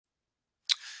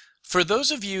For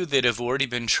those of you that have already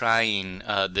been trying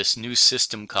this new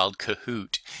system called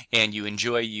Kahoot and you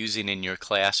enjoy using in your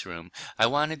classroom, I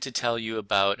wanted to tell you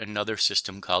about another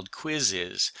system called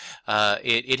Quizizz.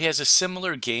 It has a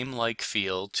similar game-like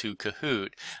feel to Kahoot,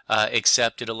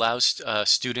 except it allows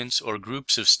students or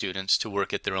groups of students to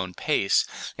work at their own pace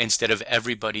instead of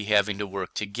everybody having to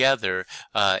work together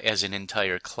as an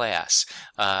entire class.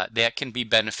 That can be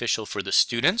beneficial for the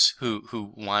students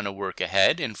who want to work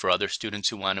ahead and for other students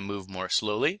who want to move more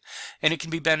slowly. And it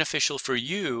can be beneficial for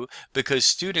you because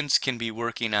students can be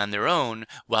working on their own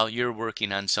while you're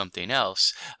working on something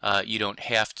else. You don't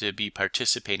have to be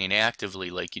participating actively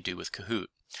like you do with Kahoot.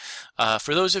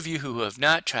 For those of you who have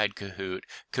not tried Kahoot,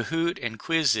 Kahoot and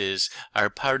Quizizz are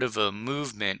part of a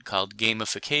movement called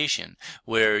gamification,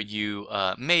 where you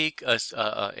make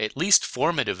at least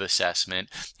formative assessment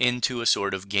into a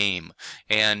sort of game.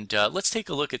 And let's take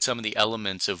a look at some of the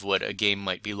elements of what a game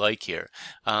might be like here.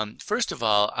 First of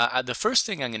all, the first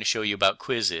thing I'm going to show you about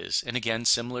Quizizz, and again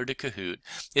similar to Kahoot,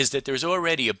 is that there's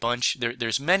already a bunch,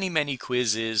 there's many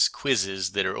quizzes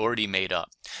that are already made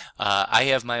up. I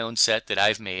have my own set that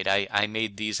I've made. I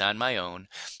made these on my own,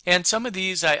 and some of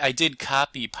these I did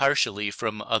copy partially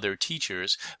from other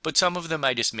teachers, but some of them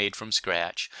I just made from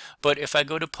scratch. But if I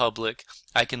go to public,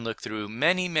 I can look through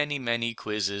many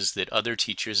quizzes that other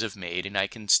teachers have made, and I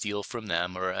can steal from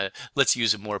them, or let's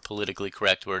use a more politically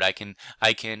correct word, I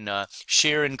can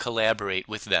share and collaborate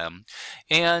with them.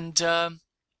 And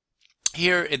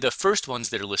here, the first ones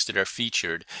that are listed are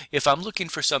featured. If I'm looking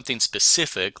for something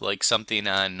specific, like something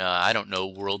on, I don't know,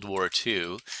 World War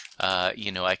II,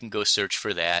 I can go search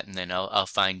for that, and then I'll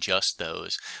find just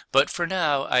those. But for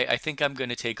now, I think I'm going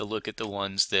to take a look at the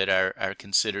ones that are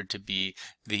considered to be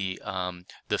the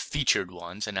featured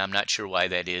ones, and I'm not sure why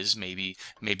that is. Maybe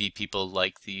people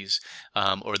like these,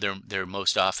 or they're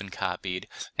most often copied.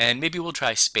 And maybe we'll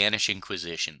try Spanish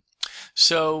Inquisition.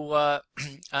 So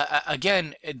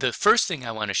again, the first thing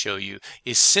I want to show you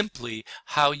is simply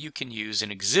how you can use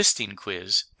an existing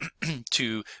quiz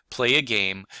to play a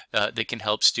game that can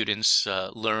help students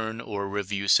learn or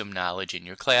review some knowledge in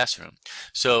your classroom.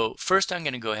 So first I'm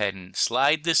going to go ahead and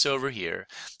slide this over here,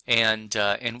 and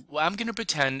I'm going to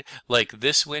pretend like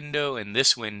this window and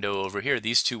this window over here,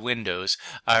 these two windows,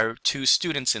 are two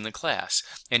students in the class.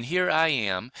 And here I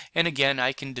am, and again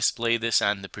I can display this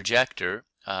on the projector.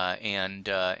 And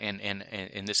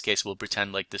in this case we'll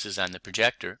pretend like this is on the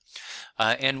projector,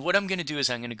 and what I'm going to do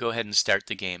is I'm going to go ahead and start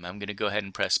the game. I'm going to go ahead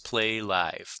and press play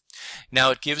live.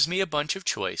 Now it gives me a bunch of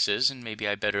choices, and maybe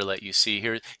I better let you see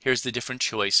here. Here's the different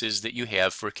choices that you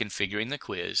have for configuring the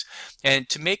quiz. And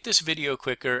to make this video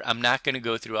quicker, I'm not going to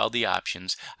go through all the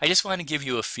options. I just want to give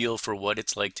you a feel for what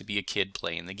it's like to be a kid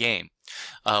playing the game.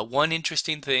 One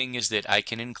interesting thing is that I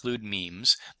can include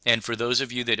memes, and for those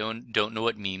of you that don't know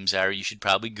what memes are, you should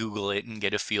probably Google it and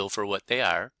get a feel for what they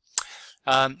are.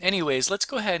 Anyways, let's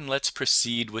go ahead and let's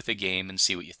proceed with the game and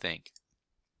see what you think.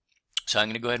 So I'm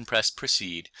going to go ahead and press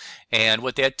proceed, and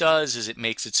what that does is it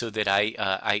makes it so that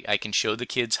I can show the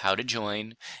kids how to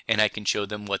join, and I can show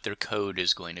them what their code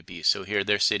is going to be. So here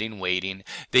they're sitting waiting.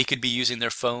 They could be using their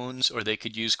phones, or they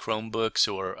could use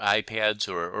Chromebooks or iPads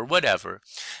or whatever.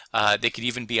 They could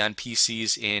even be on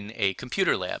PCs in a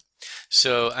computer lab.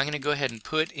 So I'm going to go ahead and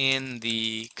put in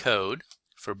the code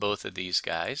for both of these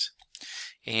guys.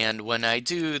 And when I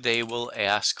do, they will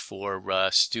ask for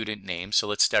student names. So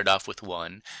let's start off with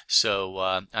one. So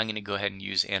I'm going to go ahead and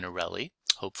use Annarelli.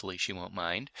 Hopefully she won't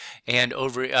mind. And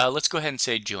over, let's go ahead and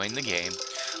say join the game.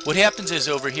 What happens is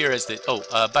over here is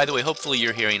that, by the way, hopefully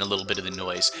you're hearing a little bit of the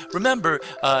noise. Remember,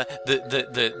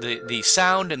 the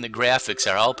sound and the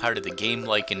graphics are all part of the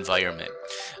game-like environment.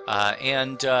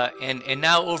 And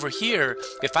now over here,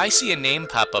 if I see a name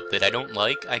pop up that I don't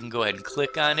like, I can go ahead and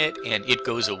click on it, and it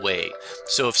goes away.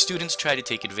 So if students try to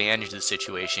take advantage of the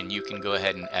situation, you can go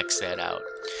ahead and X that out.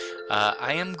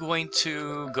 I am going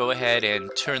to go ahead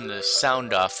and turn the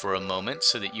sound off for a moment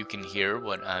so that you can hear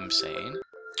what I'm saying.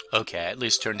 Okay, I at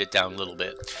least turned it down a little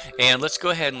bit. And let's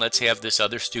go ahead and let's have this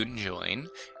other student join,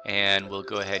 and we'll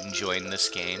go ahead and join this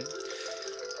game.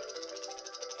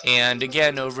 And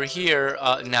again over here,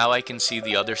 now I can see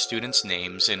the other students'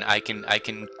 names, and I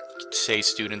can say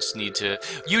students need to,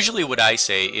 usually what I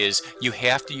say is you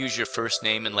have to use your first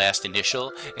name and last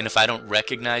initial, and if I don't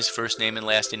recognize first name and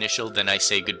last initial, then I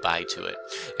say goodbye to it.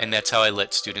 And that's how I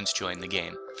let students join the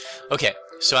game. Okay,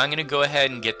 so I'm going to go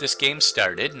ahead and get this game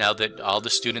started now that all the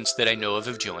students that I know of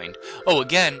have joined. Oh,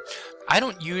 again, I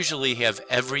don't usually have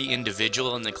every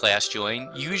individual in the class join.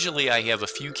 Usually I have a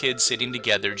few kids sitting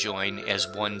together join as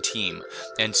one team,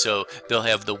 and so they'll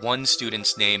have the one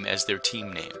student's name as their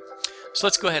team name. So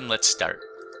let's go ahead and let's start.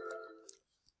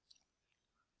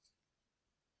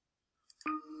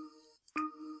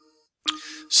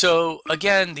 So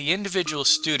again, the individual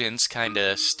students kind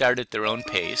of start at their own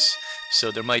pace,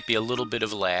 so there might be a little bit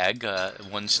of lag.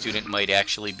 One student might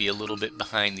actually be a little bit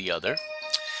behind the other.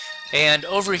 And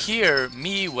over here,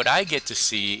 what I get to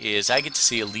see is I get to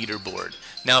see a leaderboard.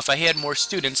 Now, if I had more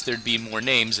students, there'd be more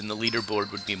names, and the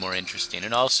leaderboard would be more interesting.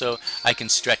 And also, I can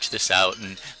stretch this out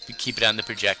and keep it on the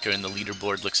projector, and the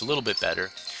leaderboard looks a little bit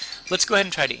better. Let's go ahead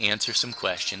and try to answer some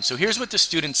questions. So here's what the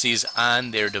student sees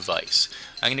on their device.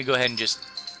 I'm going to go ahead and just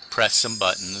press some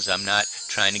buttons. I'm not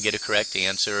trying to get a correct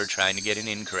answer or trying to get an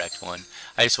incorrect one.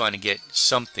 I just want to get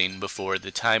something before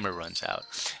the timer runs out.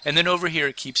 And then over here,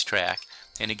 it keeps track.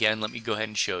 And again, let me go ahead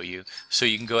and show you. So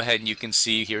you can go ahead and you can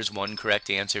see here's one correct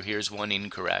answer, here's one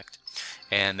incorrect.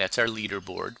 And that's our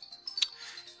leaderboard.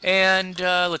 And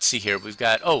let's see here, we've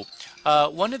got,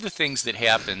 one of the things that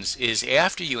happens is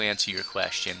after you answer your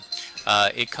question,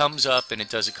 it comes up and it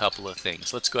does a couple of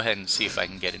things. Let's go ahead and see if I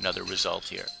can get another result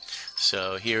here.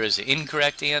 So here is an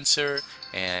incorrect answer,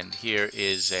 and here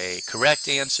is a correct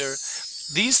answer.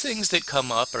 These things that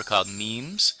come up are called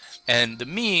memes. And the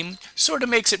meme sort of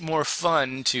makes it more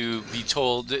fun to be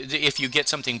told. If you get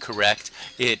something correct,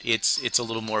 it's a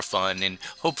little more fun, and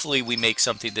hopefully we make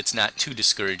something that's not too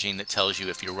discouraging that tells you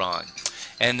if you're wrong.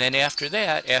 And then after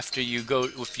that, if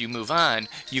you move on,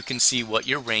 you can see what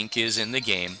your rank is in the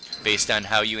game based on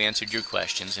how you answered your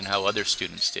questions and how other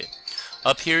students did.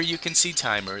 Up here you can see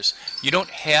timers. You don't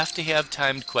have to have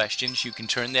timed questions. You can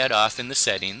turn that off in the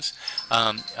settings.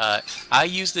 I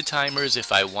use the timers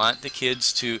if I want the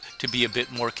kids to be a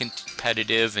bit more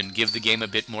competitive and give the game a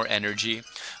bit more energy.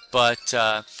 But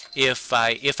if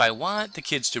I want the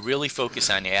kids to really focus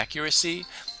on accuracy,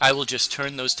 I will just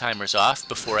turn those timers off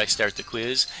before I start the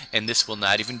quiz, and this will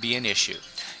not even be an issue.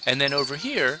 And then over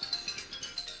here,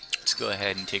 let's go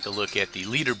ahead and take a look at the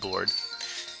leaderboard.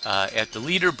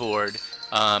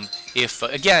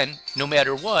 Again, no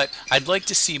matter what, I'd like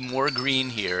to see more green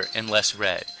here and less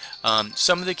red.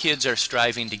 Some of the kids are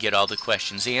striving to get all the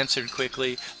questions answered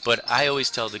quickly, but I always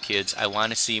tell the kids, I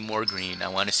want to see more green. I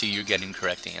want to see you getting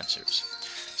correct answers.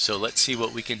 So let's see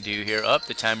what we can do here.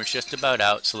 The timer's just about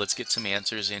out, so let's get some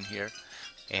answers in here.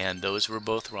 And those were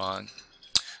both wrong.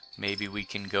 Maybe we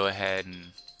can go ahead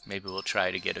and maybe we'll try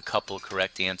to get a couple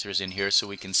correct answers in here so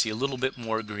we can see a little bit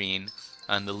more green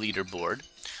on the leaderboard.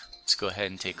 Let's go ahead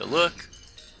and take a look.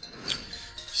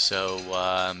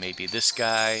 So maybe this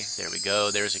guy, there we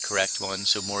go, there's a correct one,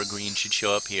 so more green should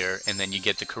show up here, and then you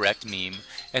get the correct meme,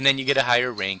 and then you get a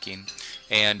higher ranking.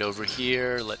 And over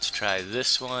here, let's try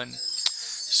this one.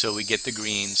 So we get the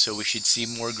green, so we should see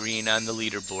more green on the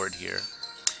leaderboard here.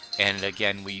 And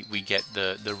again, we get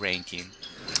the ranking.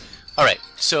 Alright,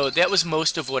 so that was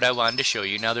most of what I wanted to show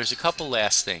you. Now there's a couple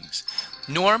last things.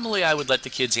 Normally I would let the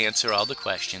kids answer all the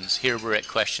questions. Here we're at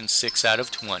question 6 out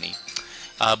of 20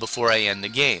 before I end the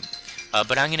game.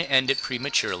 But I'm going to end it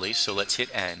prematurely, so let's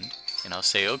hit end, and I'll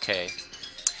say OK.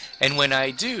 And when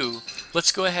I do,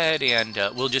 let's go ahead and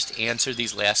we'll just answer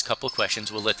these last couple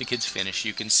questions. We'll let the kids finish.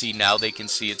 You can see now they can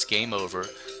see it's game over,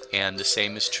 and the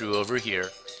same is true over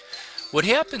here. What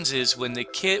happens is when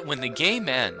the game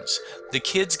ends, the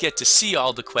kids get to see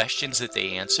all the questions that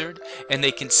they answered, and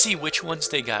they can see which ones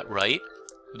they got right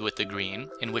with the green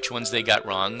and which ones they got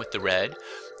wrong with the red.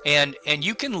 And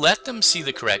you can let them see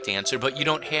the correct answer, but you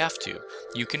don't have to.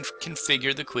 You can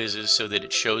configure the quizzes so that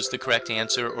it shows the correct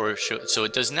answer or so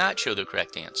it does not show the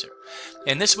correct answer.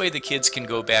 And this way the kids can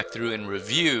go back through and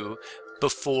review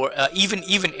before, even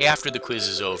after the quiz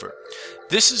is over.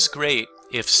 This is great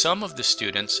if some of the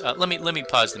students, let me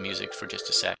pause the music for just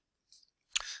a sec.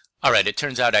 All right, it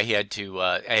turns out for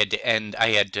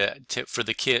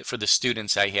the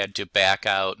students, I had to back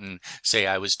out and say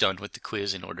I was done with the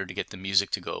quiz in order to get the music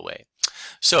to go away.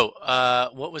 So,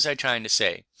 what was I trying to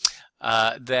say?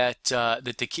 That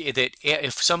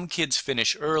if some kids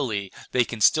finish early, they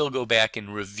can still go back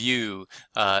and review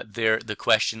the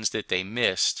questions that they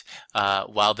missed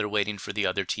while they're waiting for the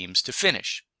other teams to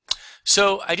finish.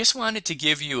 So I just wanted to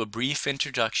give you a brief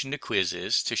introduction to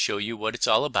Quizizz to show you what it's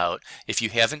all about. If you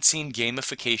haven't seen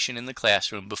gamification in the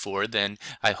classroom before, then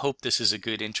I hope this is a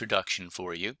good introduction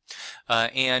for you.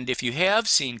 And if you have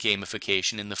seen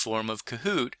gamification in the form of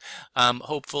Kahoot, I'm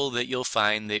hopeful that you'll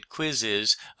find that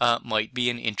Quizizz might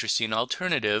be an interesting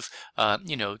alternative,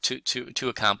 to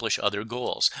accomplish other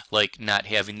goals, like not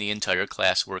having the entire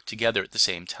class work together at the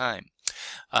same time.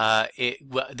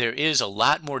 There is a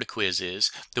lot more to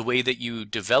Quizizz. The way that you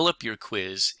develop your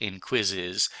quiz in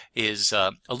Quizizz is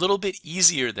a little bit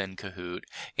easier than Kahoot,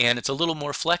 and it's a little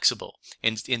more flexible.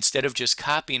 Instead of just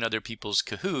copying other people's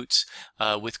Kahoots,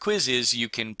 with Quizizz you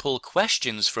can pull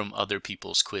questions from other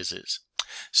people's quizzes.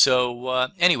 So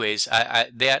anyways,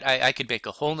 I could make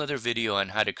a whole nother video on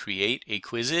how to create a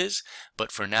Quizizz,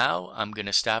 but for now I'm going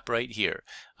to stop right here.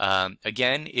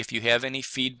 Again, if you have any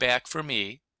feedback for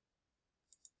me,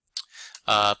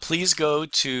 please go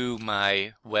to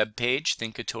my webpage,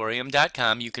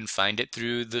 thinkatorium.com. You can find it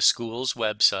through the school's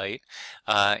website,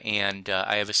 and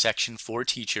I have a section for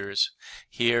teachers.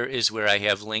 Here is where I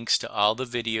have links to all the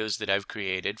videos that I've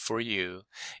created for you.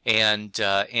 And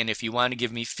if you want to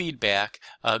give me feedback,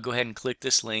 go ahead and click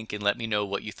this link and let me know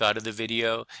what you thought of the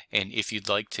video and if you'd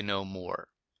like to know more.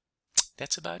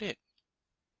 That's about it.